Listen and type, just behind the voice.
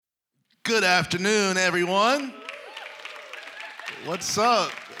Good afternoon, everyone. What's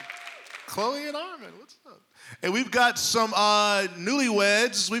up? Chloe and Armin, what's up? And we've got some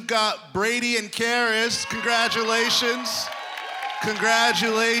newlyweds. We've got Brady and Karis. Congratulations.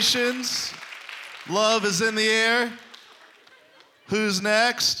 Congratulations. Love is in the air. Who's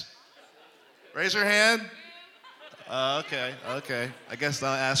next? Raise your hand. Okay. I guess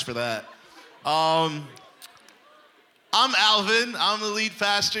I'll ask for that. I'm Alvin. I'm the lead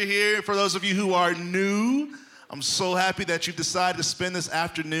pastor here. For those of you who are new, I'm so happy that you've decided to spend this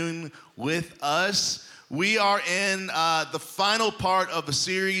afternoon with us. We are in the final part of a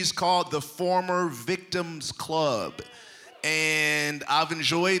series called The Former Victims Club. And I've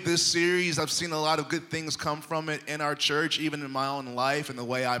enjoyed this series. I've seen a lot of good things come from it in our church, even in my own life and the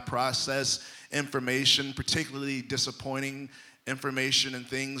way I process information, particularly disappointing information and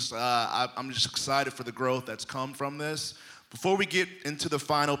things. I'm just excited for the growth that's come from this. Before we get into the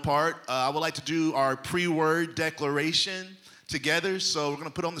final part, I would like to do our pre-word declaration together. So we're going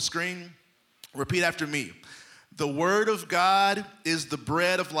to put on the screen. Repeat after me. The word of God is the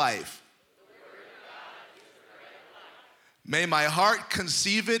bread of life. May my heart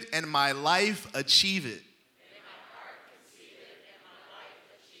conceive it and my life achieve it.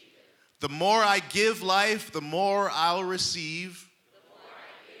 The more I give life, the more I'll receive.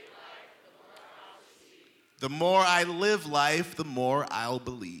 The more I live life, the more I'll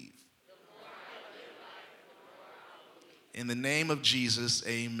believe. In the name of Jesus,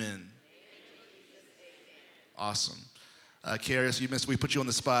 amen. Awesome. Karis, you missed. We put you on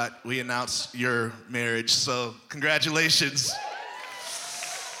the spot. We announced your marriage, so congratulations.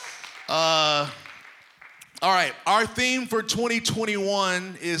 All right, our theme for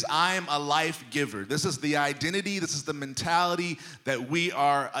 2021 is I am a life giver. This is the identity, this is the mentality that we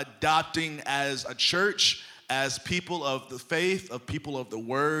are adopting as a church, as people of the faith, of people of the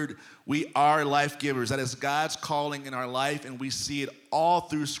word. We are life givers. That is God's calling in our life, and we see it all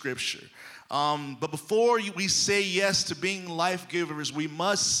through Scripture. But before we say yes to being life givers, we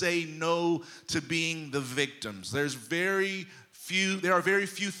must say no to being the victims. There are very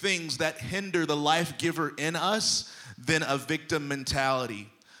few things that hinder the life giver in us than a victim mentality.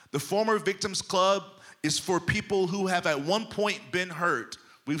 The Former Victims Club is for people who have at one point been hurt.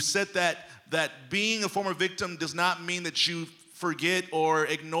 We've said that being a former victim does not mean that you forget or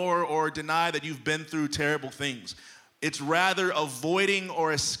ignore or deny that you've been through terrible things. It's rather avoiding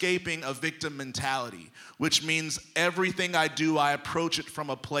or escaping a victim mentality, which means everything I do, I approach it from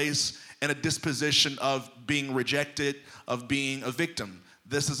a place and a disposition of being rejected, of being a victim.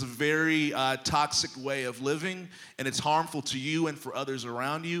 This is a very toxic way of living, and it's harmful to you and for others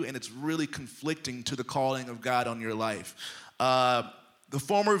around you, and it's really conflicting to the calling of God on your life. The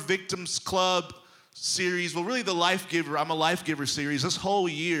Former Victims Club series, well, really the Life Giver, I'm a Life Giver series, this whole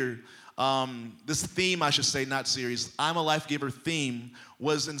year, this theme, I should say, not series, I'm a Life Giver theme,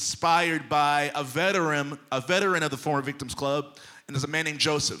 was inspired by a veteran of the Former Victims Club, and there's a man named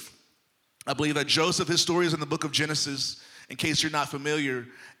Joseph. I believe that Joseph, his story is in the book of Genesis, in case you're not familiar.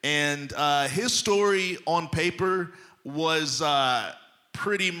 And his story on paper was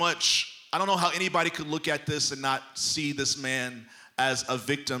pretty much, I don't know how anybody could look at this and not see this man as a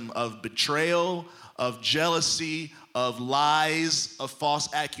victim of betrayal, of jealousy, of lies, of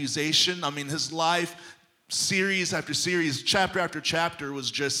false accusation. I mean, his life, series after series, chapter after chapter,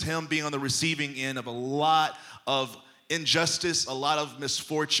 was just him being on the receiving end of a lot of injustice, a lot of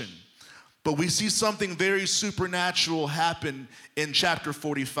misfortune. But we see something very supernatural happen in chapter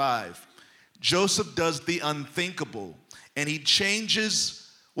 45. Joseph does the unthinkable, and he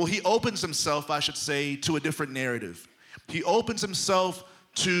opens himself, I should say, to a different narrative. He opens himself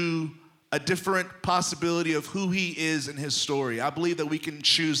to a different possibility of who he is in his story. I believe that we can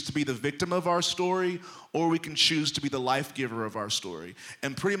choose to be the victim of our story, or we can choose to be the life giver of our story.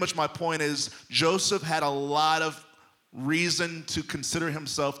 And pretty much my point is, Joseph had a lot of reason to consider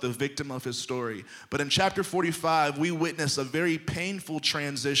himself the victim of his story. But in chapter 45, we witness a very painful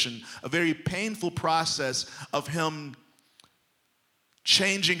transition, a very painful process of him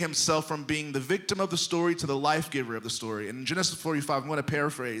changing himself from being the victim of the story to the life giver of the story. And in Genesis 45, I'm going to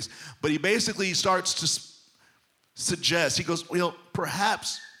paraphrase, but he basically starts to suggest, he goes,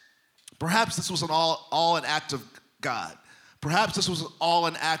 perhaps this was all an act of God. Perhaps this was all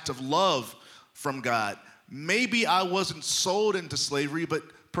an act of love from God. Maybe I wasn't sold into slavery, but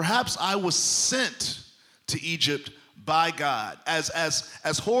perhaps I was sent to Egypt by God.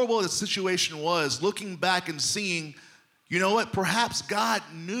 As horrible as the situation was, looking back and seeing, you know what? Perhaps God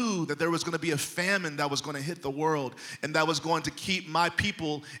knew that there was going to be a famine that was going to hit the world and that was going to keep my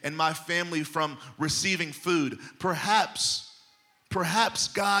people and my family from receiving food. Perhaps Perhaps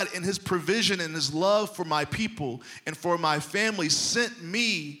God, in his provision and his love for my people and for my family, sent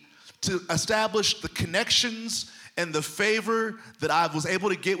me to establish the connections and the favor that I was able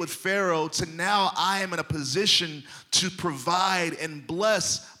to get with Pharaoh to now I am in a position to provide and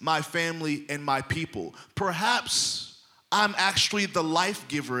bless my family and my people. Perhaps I'm actually the life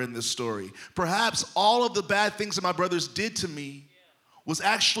giver in this story. Perhaps all of the bad things that my brothers did to me was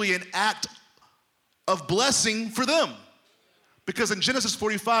actually an act of blessing for them. Because in Genesis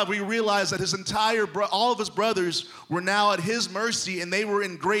 45, we realize that all of his brothers were now at his mercy, and they were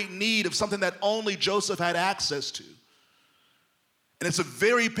in great need of something that only Joseph had access to. And it's a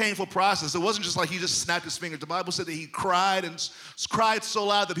very painful process. It wasn't just like he just snapped his fingers. The Bible said that he cried and cried so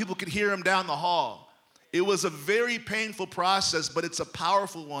loud that people could hear him down the hall. It was a very painful process, but it's a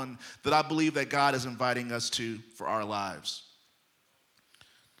powerful one that I believe that God is inviting us to for our lives.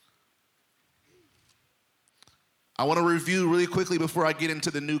 I want to review really quickly before I get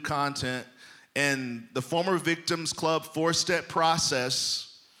into the new content. And the Former Victims Club 4-step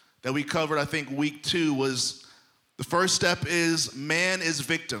process that we covered, I think, week 2 was the first step is man is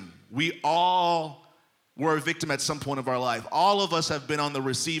victim. We all were a victim at some point of our life. All of us have been on the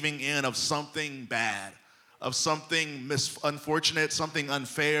receiving end of something bad, of something unfortunate, something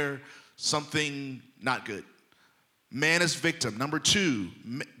unfair, something not good. Man is victim. Number 2,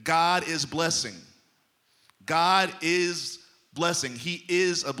 God is blessing. God is blessing. He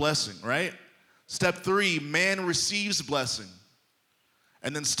is a blessing, right? Step 3, man receives blessing.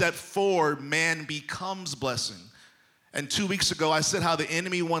 And then step 4, man becomes blessing. And 2 weeks ago, I said how the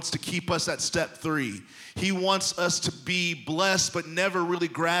enemy wants to keep us at step 3. He wants us to be blessed, but never really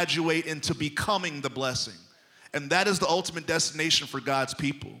graduate into becoming the blessing. And that is the ultimate destination for God's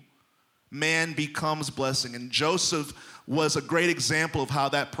people. Man becomes blessing. And Joseph was a great example of how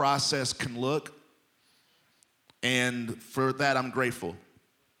that process can look. And for that, I'm grateful.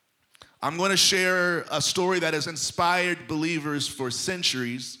 I'm going to share a story that has inspired believers for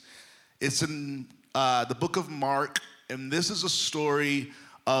centuries. It's in the book of Mark, and this is a story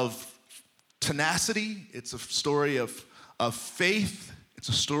of tenacity. It's a story of faith. It's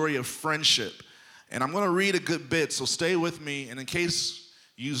a story of friendship. And I'm going to read a good bit, so stay with me. And in case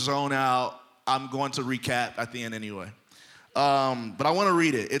you zone out, I'm going to recap at the end anyway. But I want to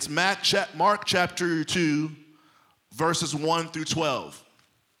read it. It's Mark chapter 2, verses 1 through 12.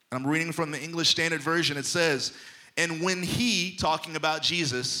 I'm reading from the English Standard Version. It says, "And when he," talking about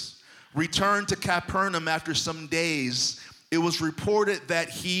Jesus, "returned to Capernaum after some days, it was reported that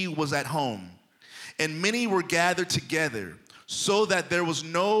he was at home. And many were gathered together, so that there was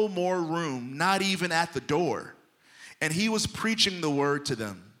no more room, not even at the door. And he was preaching the word to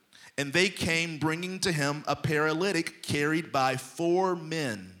them. And they came, bringing to him a paralytic carried by 4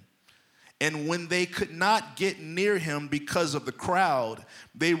 men. And when they could not get near him because of the crowd,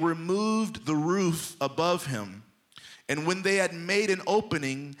 they removed the roof above him. And when they had made an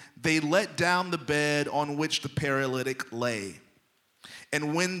opening, they let down the bed on which the paralytic lay.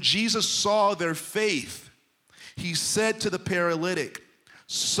 And when Jesus saw their faith, he said to the paralytic,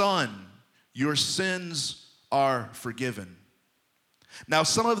 'Son, your sins are forgiven.' Now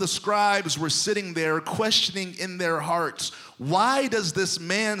some of the scribes were sitting there questioning in their hearts, 'Why does this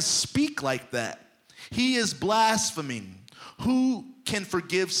man speak like that? He is blaspheming. Who can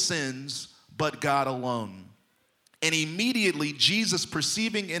forgive sins but God alone?' And immediately Jesus,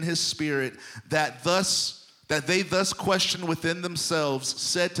 perceiving in his spirit that they thus questioned within themselves,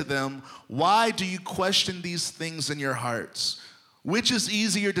 said to them, 'Why do you question these things in your hearts? Which is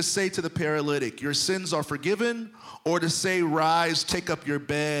easier to say to the paralytic, your sins are forgiven, or to say, rise, take up your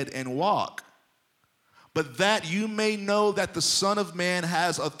bed and walk? But that you may know that the Son of Man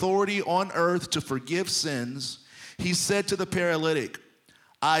has authority on earth to forgive sins, he said to the paralytic,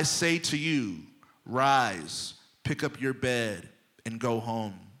 I say to you, rise, pick up your bed and go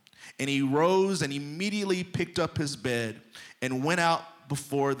home. And he rose and immediately picked up his bed and went out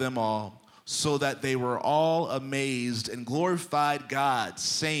before them all, so that they were all amazed and glorified God,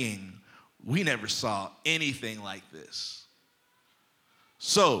 saying, we never saw anything like this.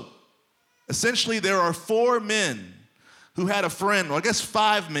 So, essentially, there are 4 men who had a friend, well, I guess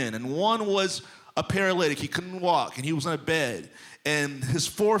 5 men, and one was a paralytic. He couldn't walk, and he was in a bed. And his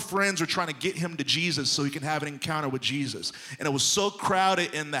 4 friends were trying to get him to Jesus so he can have an encounter with Jesus. And it was so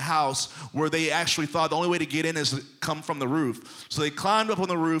crowded in the house where they actually thought the only way to get in is to come from the roof. So they climbed up on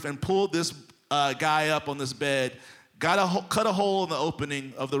the roof and pulled this guy up on this bed, cut a hole in the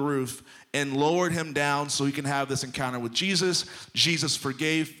opening of the roof, and lowered him down so he can have this encounter with Jesus. Jesus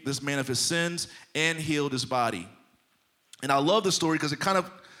forgave this man of his sins and healed his body. And I love the story because it kind of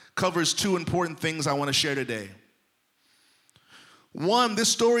covers 2 important things I want to share today. One, this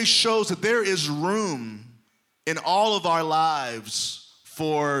story shows that there is room in all of our lives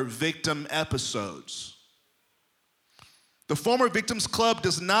for victim episodes. The Former Victims Club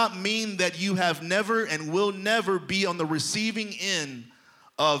does not mean that you have never and will never be on the receiving end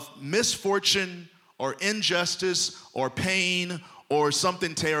of misfortune or injustice or pain or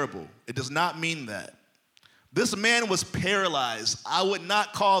something terrible. It does not mean that. This man was paralyzed. I would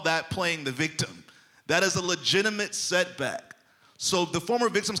not call that playing the victim. That is a legitimate setback. So the Former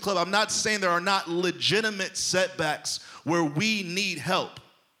Victims Club, I'm not saying there are not legitimate setbacks where we need help.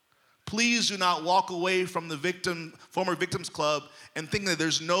 Please do not walk away from the Former Victims Club and think that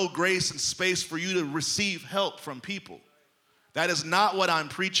there's no grace and space for you to receive help from people. That is not what I'm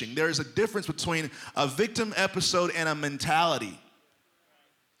preaching. There is a difference between a victim episode and a mentality.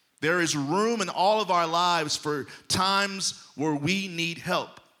 There is room in all of our lives for times where we need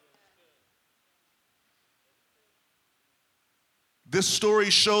help. This story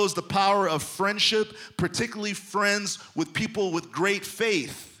shows the power of friendship, particularly friends with people with great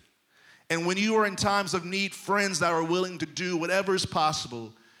faith. And when you are in times of need, friends that are willing to do whatever is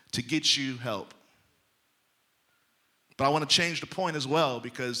possible to get you help. But I want to change the point as well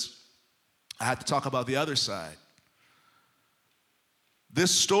because I have to talk about the other side.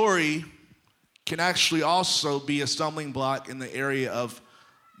 This story can actually also be a stumbling block in the area of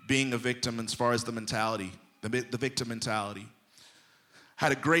being a victim as far as the mentality, the victim mentality.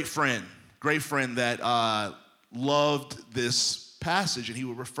 Had a great friend that loved this passage, and he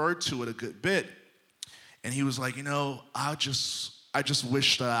would refer to it a good bit. And he was like, I just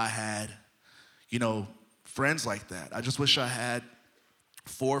wish that I had, friends like that. I just wish I had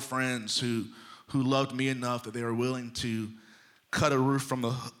 4 friends who loved me enough that they were willing to cut a roof from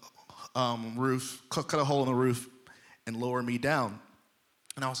the cut a hole in the roof and lower me down.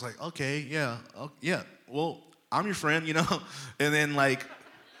 And I was like, okay, yeah, well, I'm your friend, And then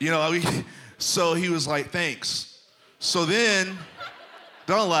so he was like, thanks. So then,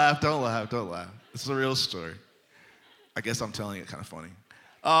 don't laugh. This is a real story. I guess I'm telling it kind of funny.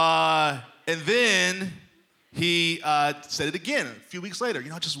 And then he said it again a few weeks later.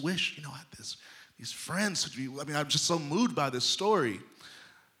 I just wish, I had these friends. I'm just so moved by this story.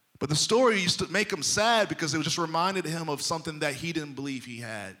 But the story used to make him sad because it just reminded him of something that he didn't believe he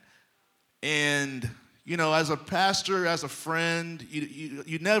had. And, as a pastor, as a friend,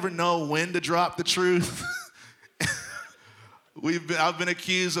 you never know when to drop the truth. I've been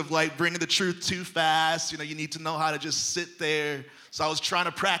accused of bringing the truth too fast. You need to know how to just sit there. So I was trying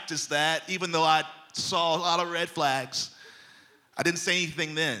to practice that, even though I saw a lot of red flags. I didn't say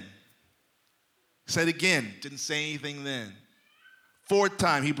anything then. Said it again, didn't say anything then. 4th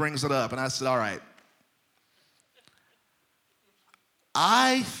time he brings it up, and I said, all right.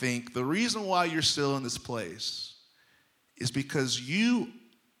 I think the reason why you're still in this place is because you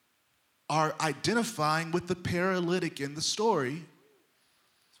are identifying with the paralytic in the story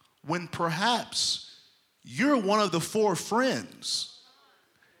when perhaps you're one of the 4 friends.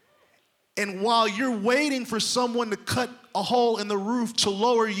 And while you're waiting for someone to cut a hole in the roof to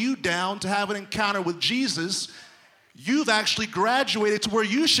lower you down to have an encounter with Jesus, you've actually graduated to where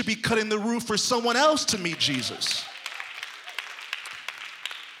you should be cutting the roof for someone else to meet Jesus.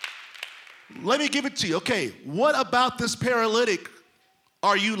 Let me give it to you. Okay, what about this paralytic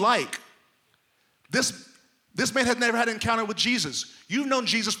are you like? This man had never had an encounter with Jesus. You've known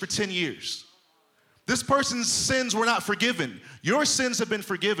Jesus for 10 years. This person's sins were not forgiven. Your sins have been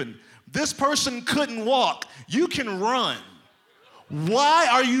forgiven. This person couldn't walk. You can run. Why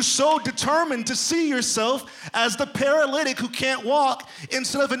are you so determined to see yourself as the paralytic who can't walk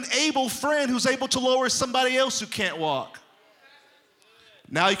instead of an able friend who's able to lower somebody else who can't walk?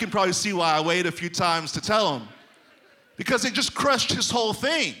 Now you can probably see why I waited a few times to tell him. Because it just crushed his whole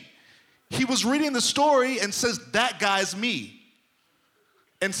thing. He was reading the story and says, that guy's me.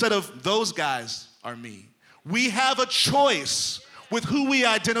 Instead of, those guys are me. We have a choice with who we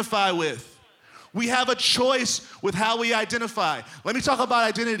identify with. We have a choice with how we identify. Let me talk about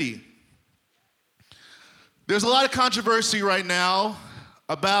identity. There's a lot of controversy right now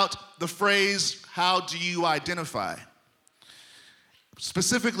about the phrase, how do you identify?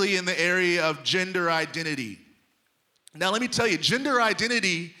 Specifically in the area of gender identity. Now let me tell you, gender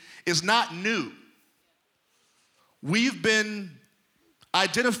identity is not new. We've been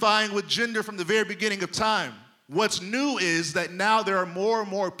identifying with gender from the very beginning of time. What's new is that now there are more and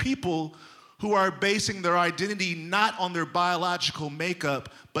more people who are basing their identity not on their biological makeup,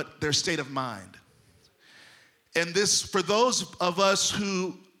 but their state of mind. And this, for those of us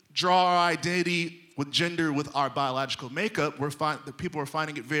who draw our identity with gender with our biological makeup, people are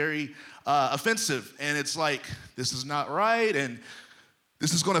finding it very offensive. And it's like, this is not right, and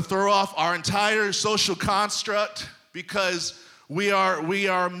This is going to throw off our entire social construct because we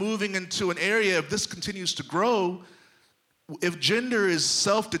are moving into an area, if this continues to grow, if gender is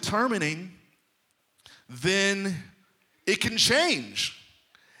self-determining, then it can change.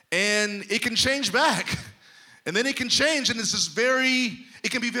 And it can change back. And then it can change, and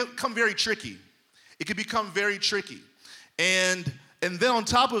it can become very tricky. It can become very tricky. And then on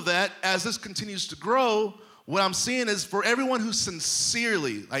top of that, as this continues to grow, what I'm seeing is for everyone who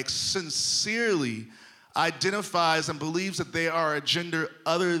sincerely identifies and believes that they are a gender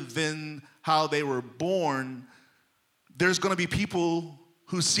other than how they were born, there's going to be people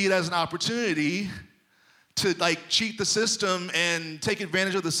who see it as an opportunity to cheat the system and take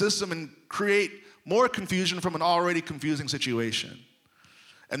advantage of the system and create more confusion from an already confusing situation.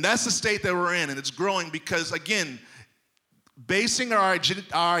 And that's the state that we're in, and it's growing because, again, basing our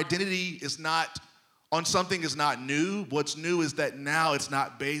identity is not on something is not new. What's new is that now it's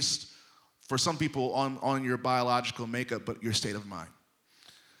not based, for some people, on your biological makeup, but your state of mind.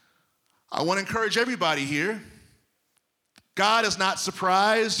 I want to encourage everybody here. God is not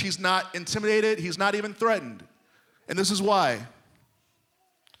surprised. He's not intimidated. He's not even threatened. And this is why.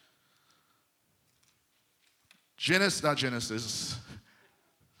 John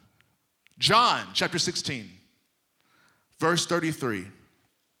chapter 16, verse 33.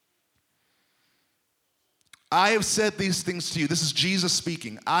 I have said these things to you. This is Jesus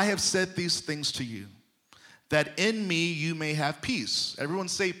speaking. I have said these things to you, that in me you may have peace. Everyone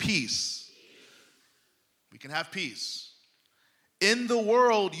say peace. We can have peace. In the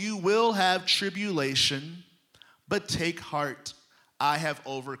world you will have tribulation, but take heart, I have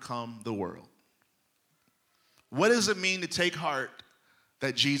overcome the world. What does it mean to take heart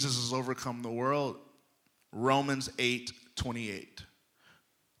that Jesus has overcome the world? Romans 8:28.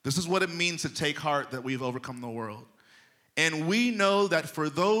 This is what it means to take heart that we've overcome the world. And we know that for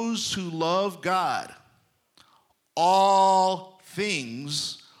those who love God, all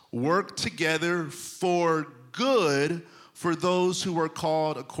things work together for good for those who are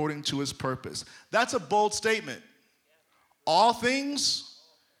called according to his purpose. That's a bold statement. All things,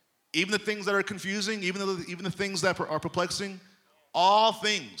 even the things that are confusing, even the things that are perplexing, all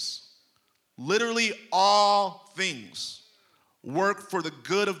things, literally all things, work for the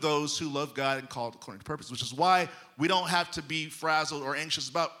good of those who love God and called according to purpose, which is why we don't have to be frazzled or anxious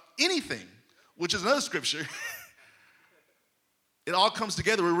about anything, which is another scripture. It all comes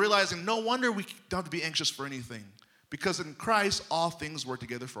together. We're realizing no wonder we don't have to be anxious for anything, because in Christ, all things work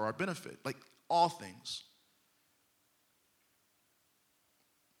together for our benefit, like all things.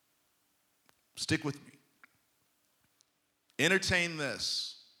 Stick with me. Entertain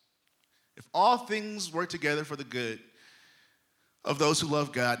this. If all things work together for the good of those who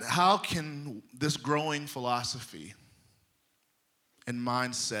love God, how can this growing philosophy and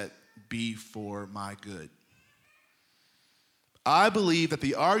mindset be for my good? I believe that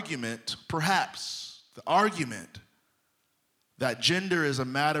the argument that gender is a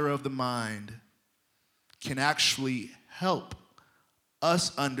matter of the mind can actually help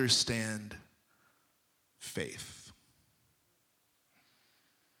us understand faith.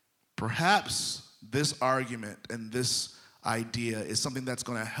 Perhaps this argument and this idea is something that's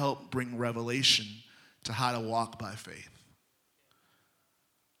going to help bring revelation to how to walk by faith.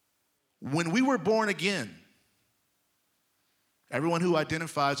 When we were born again, everyone who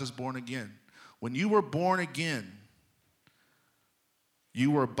identifies as born again, when you were born again,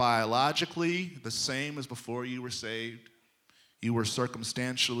 you were biologically the same as before you were saved. You were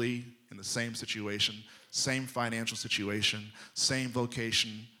circumstantially in the same situation, same financial situation, same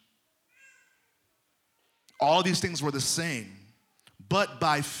vocation. All these things were the same. But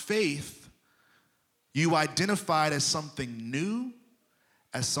by faith, you identified as something new,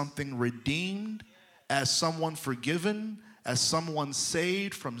 as something redeemed, as someone forgiven, as someone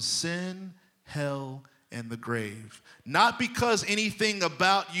saved from sin, hell, and the grave. Not because anything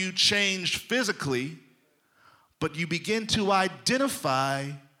about you changed physically, but you begin to identify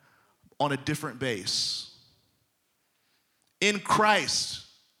on a different base. In Christ,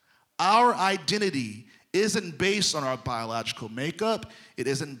 our identity isn't based on our biological makeup. It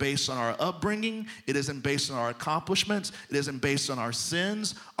isn't based on our upbringing. It isn't based on our accomplishments. It isn't based on our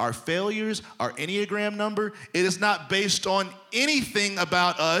sins, our failures, our Enneagram number. It is not based on anything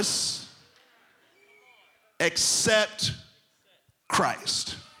about us except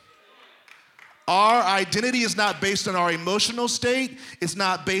Christ. Our identity is not based on our emotional state. It's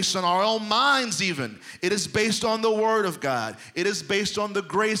not based on our own minds even. It is based on the Word of God. It is based on the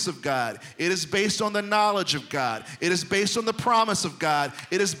grace of God. It is based on the knowledge of God. It is based on the promise of God.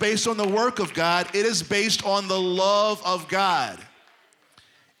 It is based on the work of God. It is based on the love of God.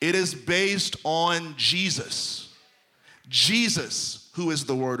 It is based on Jesus. Jesus, who is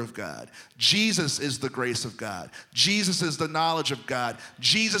the Word of God. Jesus is the grace of God. Jesus is the knowledge of God.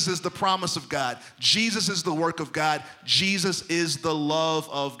 Jesus is the promise of God. Jesus is the work of God. Jesus is the love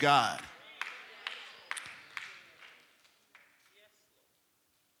of God.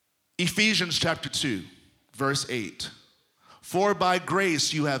 Ephesians chapter 2, verse 8. For by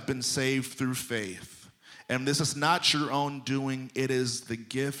grace you have been saved through faith. And this is not your own doing, it is the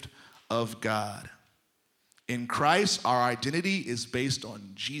gift of God. In Christ, our identity is based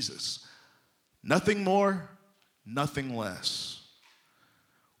on Jesus. Nothing more, nothing less.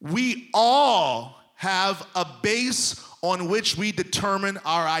 We all have a base on which we determine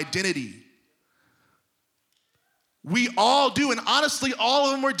our identity. We all do, and honestly, all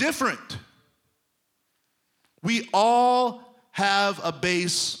of them are different. We all have a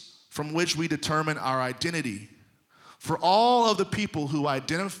base from which we determine our identity. For all of the people who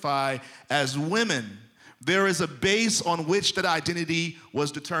identify as women, there is a base on which that identity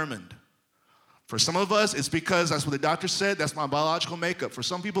was determined. For some of us, it's because that's what the doctor said, that's my biological makeup. For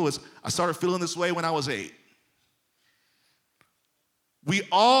some people, it's I started feeling this way when I was 8.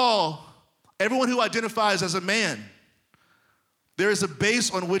 Everyone who identifies as a man, there is a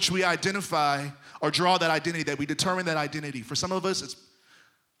base on which we identify or draw that identity, that we determine that identity. For some of us, it's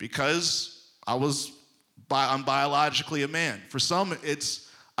because I'm biologically a man. For some, it's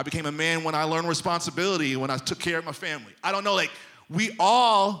I became a man when I learned responsibility, when I took care of my family. I don't know, we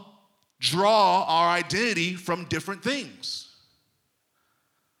all draw our identity from different things.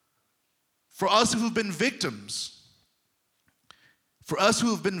 For us who've been victims,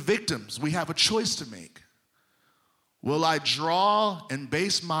 we have a choice to make. Will I draw and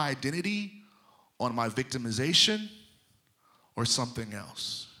base my identity on my victimization or something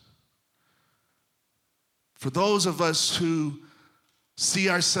else? For those of us who see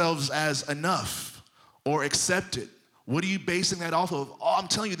ourselves as enough or accepted, what are you basing that off of? Oh, I'm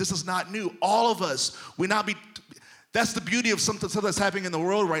telling you, this is not new. All of us, that's the beauty of something that's happening in the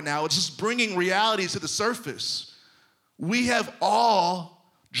world right now. It's just bringing reality to the surface. We have all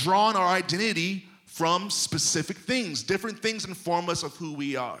drawn our identity from specific things. Different things inform us of who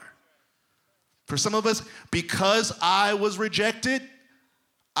we are. For some of us, because I was rejected,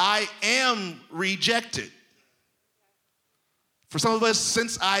 I am rejected. For some of us,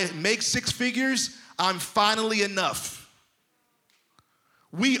 since I make 6 figures, I'm finally enough.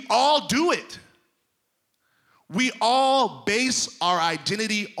 We all do it. We all base our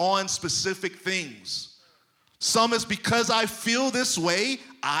identity on specific things. Some is because I feel this way,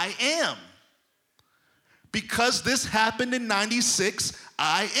 I am. Because this happened in 96,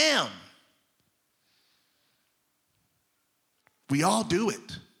 I am. We all do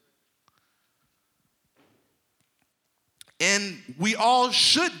it. And we all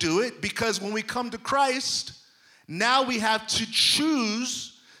should do it because when we come to Christ, now we have to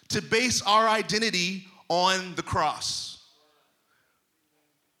choose to base our identity on the cross.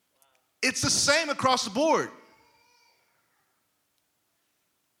 It's the same across the board.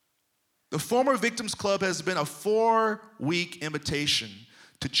 The Former Victims Club has been a 4-week invitation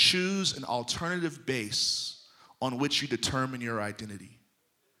to choose an alternative base on which you determine your identity.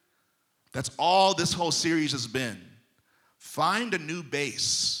 That's all this whole series has been. Find a new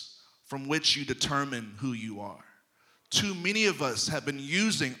base from which you determine who you are. Too many of us have been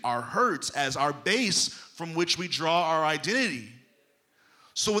using our hurts as our base from which we draw our identity.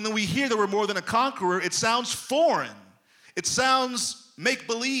 So when we hear that we're more than a conqueror, it sounds foreign. It sounds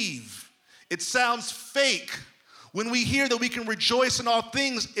make-believe. It sounds fake. When we hear that we can rejoice in all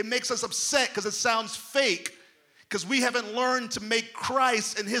things, it makes us upset because it sounds fake. Because we haven't learned to make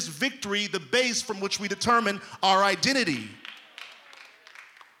Christ and his victory the base from which we determine our identity.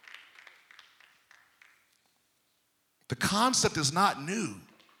 The concept is not new.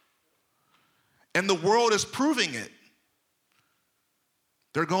 And the world is proving it.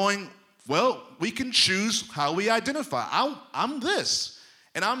 They're going, well, we can choose how we identify. I'm this,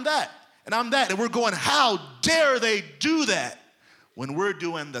 and I'm that, and I'm that. And we're going, how dare they do that when we're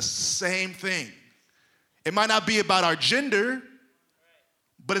doing the same thing? It might not be about our gender,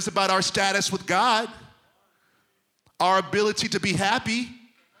 but it's about our status with God, our ability to be happy,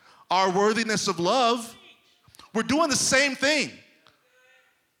 our worthiness of love. We're doing the same thing.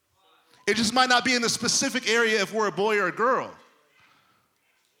 It just might not be in the specific area if we're a boy or a girl.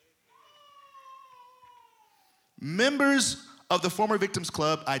 Members of the Former Victims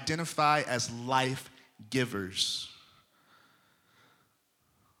Club identify as life givers.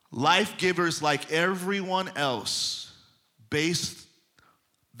 Life givers, like everyone else, base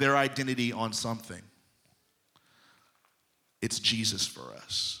their identity on something. It's Jesus for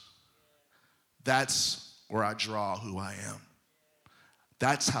us. That's where I draw who I am.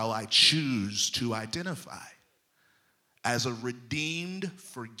 That's how I choose to identify. As a redeemed,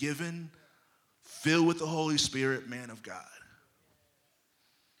 forgiven, filled with the Holy Spirit man of God.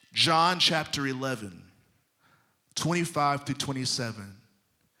 John chapter 11, 25 through 27.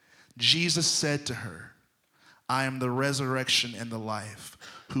 Jesus said to her, I am the resurrection and the life.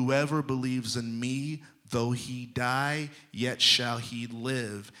 Whoever believes in me, though he die, yet shall he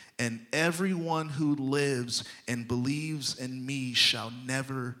live. And everyone who lives and believes in me shall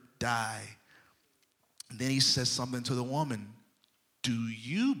never die. And then he says something to the woman. Do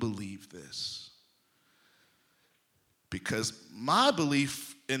you believe this? Because my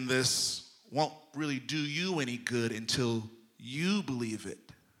belief in this won't really do you any good until you believe it.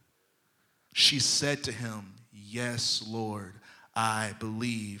 She said to him, yes, Lord, I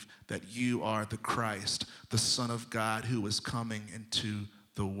believe that you are the Christ, the Son of God who is coming into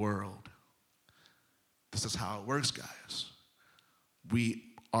the world. This is how it works, guys. We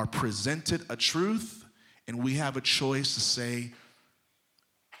are presented a truth, and we have a choice to say,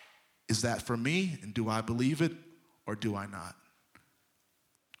 is that for me, and do I believe it, or do I not?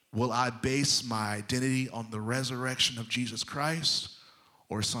 Will I base my identity on the resurrection of Jesus Christ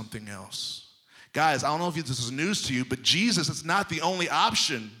or something else? Guys, I don't know if this is news to you, but Jesus is not the only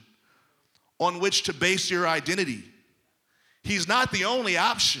option on which to base your identity. He's not the only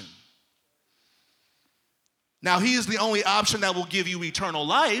option. Now, he is the only option that will give you eternal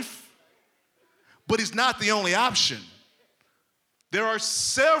life, but he's not the only option. There are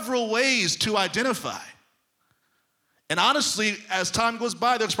several ways to identify. And honestly, as time goes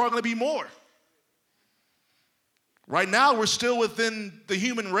by, there's probably going to be more. Right now, we're still within the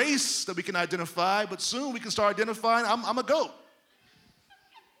human race that we can identify, but soon we can start identifying, I'm a goat.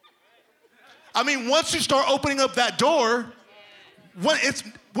 I mean, once you start opening up that door,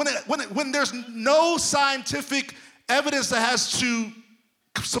 when there's no scientific evidence that has to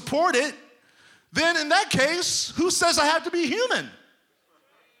support it, then in that case, who says I have to be human?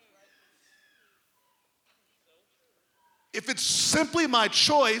 If it's simply my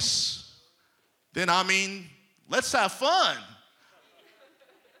choice, then let's have fun.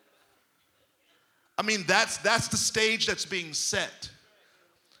 That's the stage that's being set.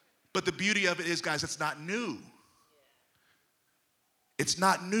 But the beauty of it is, guys, it's not new. It's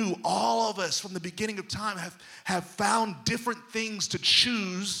not new. All of us from the beginning of time have found different things to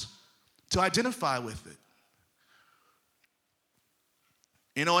choose to identify with it.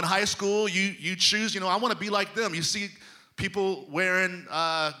 In high school, you choose, I want to be like them. You see people wearing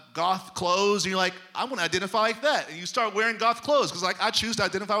goth clothes, and you're like, I want to identify like that. And you start wearing goth clothes because, I choose to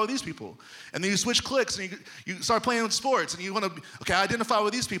identify with these people. And then you switch cliques, and you start playing with sports, and you want to, I identify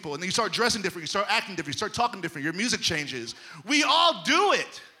with these people. And then you start dressing different, you start acting different, you start talking different, your music changes. We all do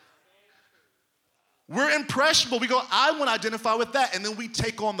it. We're impressionable. We go, I want to identify with that. And then we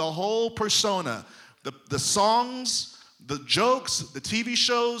take on the whole persona, the songs, the jokes, the TV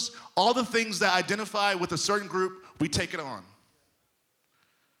shows, all the things that identify with a certain group, we take it on.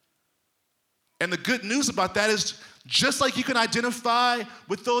 And the good news about that is, just like you can identify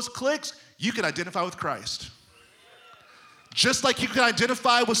with those cliques, you can identify with Christ. Just like you can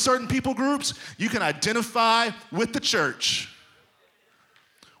identify with certain people groups, you can identify with the church,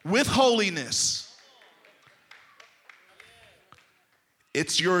 with holiness.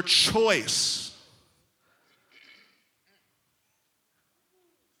 It's your choice.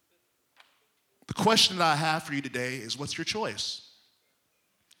 The question that I have for you today is, what's your choice?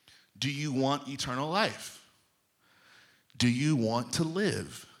 Do you want eternal life? Do you want to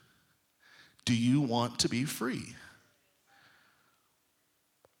live? Do you want to be free?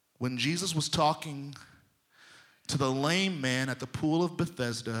 When Jesus was talking to the lame man at the pool of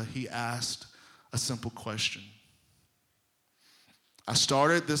Bethesda, he asked a simple question. I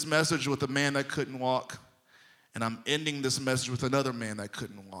started this message with a man that couldn't walk, and I'm ending this message with another man that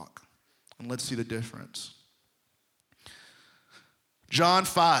couldn't walk. And let's see the difference. John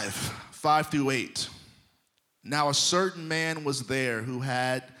 5 through 8. Now a certain man was there who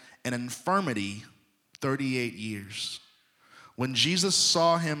had an infirmity 38 years. When Jesus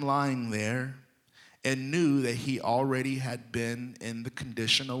saw him lying there and knew that he already had been in the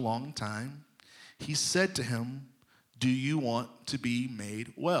condition a long time, he said to him, do you want to be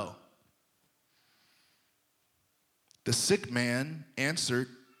made well? The sick man answered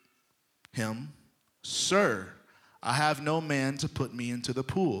him, Sir, I have no man to put me into the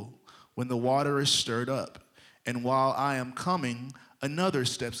pool when the water is stirred up, and while I am coming, another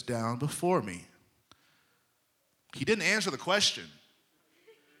steps down before me. He didn't answer the question.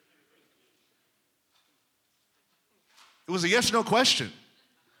 It was a yes or no question.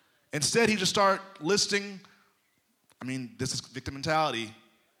 Instead, he just started listing, this is victim mentality.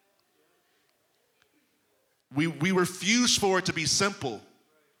 We refuse for it to be simple.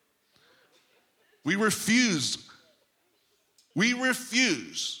 We refuse.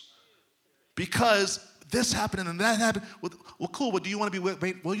 Because this happened and that happened. Well, cool, do you want to be with?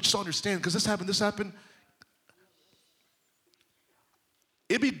 Well, you just don't understand because this happened.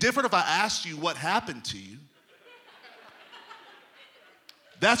 It'd be different if I asked you what happened to you.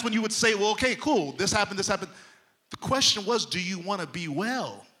 That's when you would say, well, okay, cool, this happened. The question was, do you want to be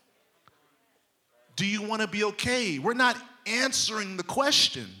well? Do you want to be okay? We're not answering the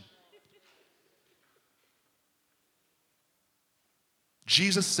question.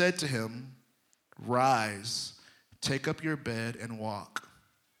 Jesus said to him, rise, take up your bed and walk.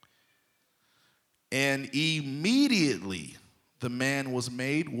 And immediately the man was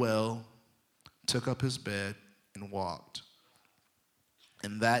made well, took up his bed and walked.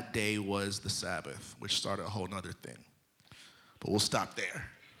 And that day was the Sabbath, which started a whole nother thing. But we'll stop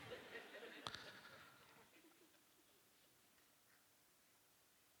there.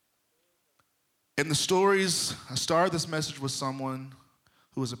 In the stories, I started this message with someone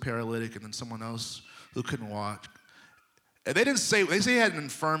who was a paralytic and then someone else who couldn't walk. And they say he had an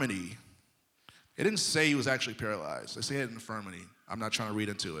infirmity. They didn't say he was actually paralyzed. They say he had an infirmity. I'm not trying to read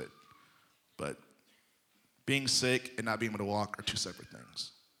into it. But being sick and not being able to walk are two separate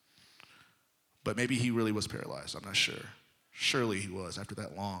things. But maybe he really was paralyzed. I'm not sure. Surely he was after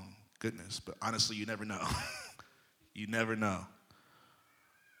that long. Goodness. But honestly, you never know. You never know.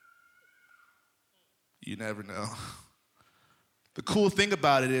 You never know. The cool thing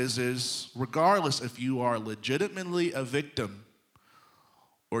about it is regardless if you are legitimately a victim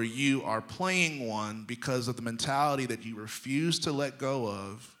or you are playing one because of the mentality that you refuse to let go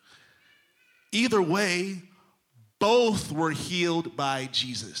of, either way, both were healed by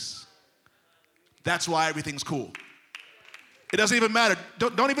Jesus. That's why everything's cool. It doesn't even matter.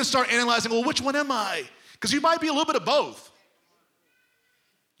 Don't even start analyzing, well, which one am I? Because you might be a little bit of both.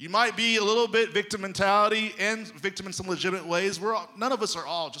 You might be a little bit victim mentality and victim in some legitimate ways. None of us are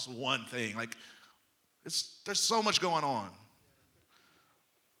all just one thing. There's so much going on.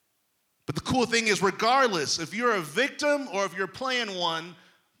 But the cool thing is, regardless, if you're a victim or if you're playing one,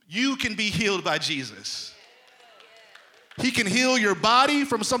 you can be healed by Jesus. He can heal your body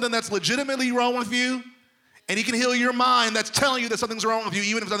from something that's legitimately wrong with you, and he can heal your mind that's telling you that something's wrong with you,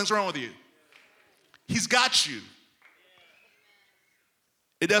 even if nothing's wrong with you. He's got you.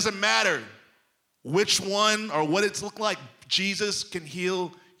 It doesn't matter which one or what it's looked like. Jesus can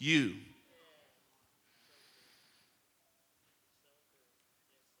heal you.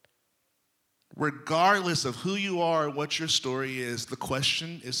 Regardless of who you are or what your story is, the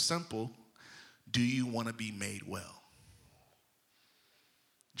question is simple. Do you want to be made well?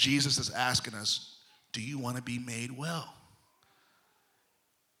 Jesus is asking us, do you want to be made well?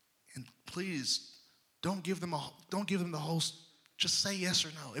 And please, don't give them the whole. Just say yes or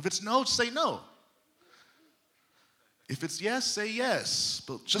no. If it's no, say no. If it's yes, say yes.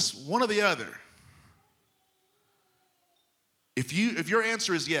 But just one or the other. If your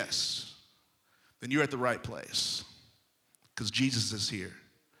answer is yes, then you're at the right place. Because Jesus is here.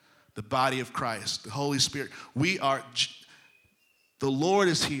 The body of Christ, the Holy Spirit. The Lord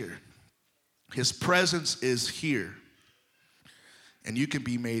is here. His presence is here. And you can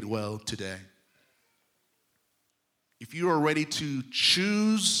be made well today. If you are ready to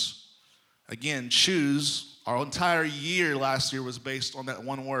choose, our entire year last year was based on that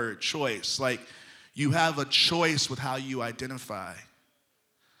one word, choice. You have a choice with how you identify.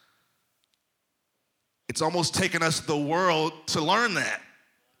 It's almost taken us the world to learn that.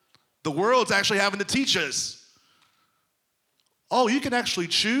 The world's actually having to teach us. Oh, you can actually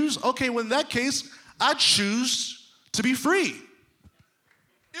choose? Okay, well, in that case, I choose to be free.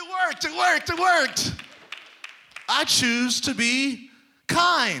 It worked. I choose to be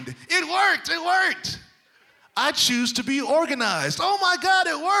kind. It worked. I choose to be organized. Oh my God,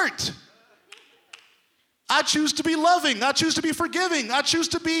 it worked. I choose to be loving. I choose to be forgiving. I choose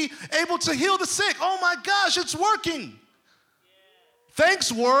to be able to heal the sick. Oh my gosh, it's working. Thanks,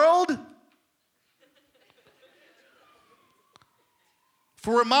 world,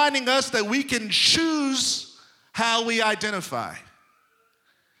 for reminding us that we can choose how we identify.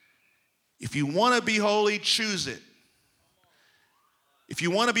 If you want to be holy, choose it. If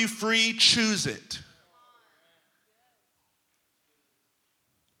you want to be free, choose it.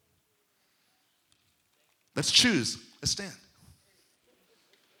 Let's choose. Let's stand.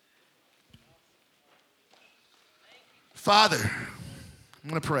 Father, I'm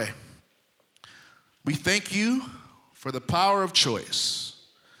going to pray. We thank you for the power of choice.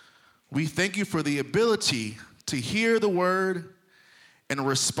 We thank you for the ability to hear the word and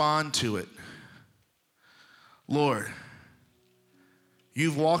respond to it. Lord,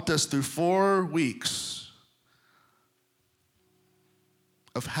 you've walked us through 4 weeks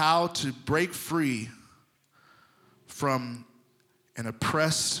of how to break free from an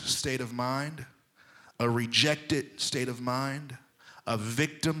oppressed state of mind, a rejected state of mind, a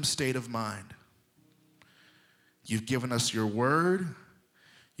victim state of mind. You've given us your word.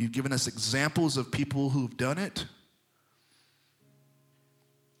 You've given us examples of people who've done it.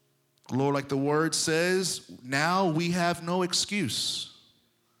 Lord, like the word says, now we have no excuse.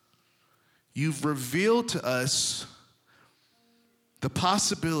 You've revealed to us the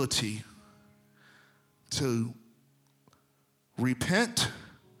possibility to repent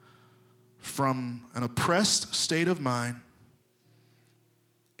from an oppressed state of mind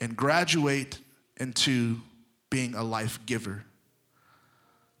and graduate into being a life giver,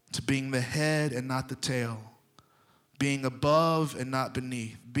 to being the head and not the tail, being above and not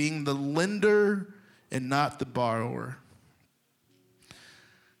beneath, being the lender and not the borrower.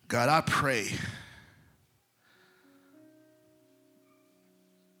 God, I pray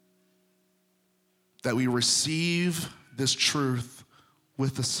that we receive this truth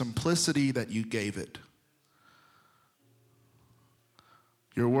with the simplicity that you gave it.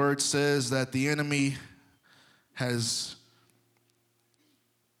 Your word says that the enemy has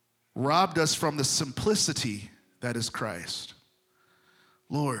robbed us from the simplicity that is Christ.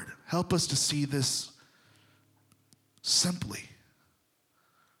 Lord, help us to see this simply.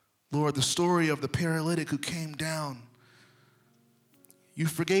 Lord, the story of the paralytic who came down, you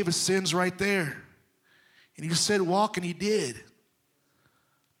forgave his sins right there. And you said, walk, and he did.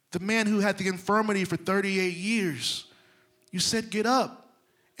 The man who had the infirmity for 38 years, you said, get up,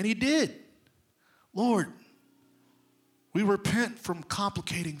 and he did. Lord, we repent from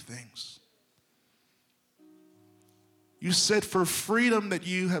complicating things. You said for freedom that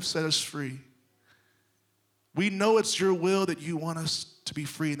you have set us free. We know it's your will that you want us to be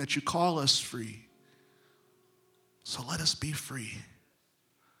free and that you call us free. So let us be free.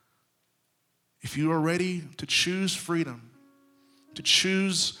 If you are ready to choose freedom, to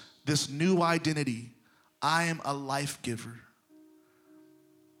choose this new identity, I am a life giver.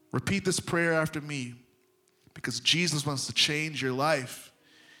 Repeat this prayer after me, because Jesus wants to change your life.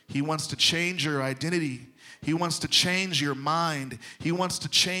 He wants to change your identity. He wants to change your mind. He wants to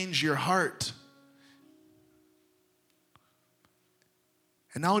change your heart.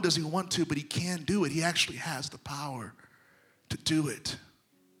 And not only does he want to, but he can do it. He actually has the power to do it.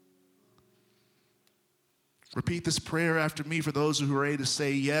 Repeat this prayer after me for those who are ready to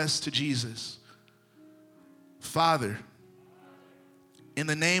say yes to Jesus. Father, in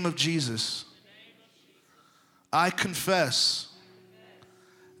the name of Jesus, I confess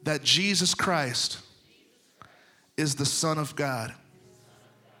that Jesus Christ is the Son of God.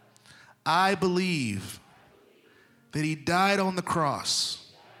 I believe that he died on the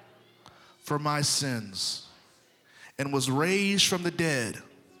cross for my sins and was raised from the dead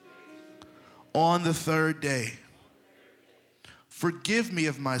on the 3rd day. Forgive me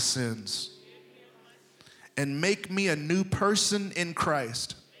of my sins and make me a new person in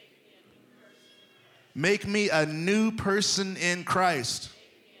Christ. Make me a new person in Christ.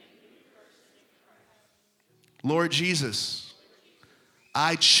 Lord Jesus,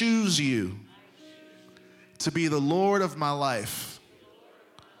 I choose you to be the Lord of my life.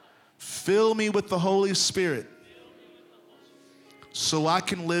 Fill me with the Holy Spirit so I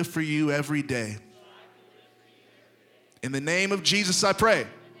can live for you every day. In the name of Jesus, I pray.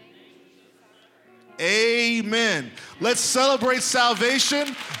 Amen. Let's celebrate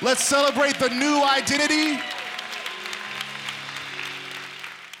salvation. Let's celebrate the new identity.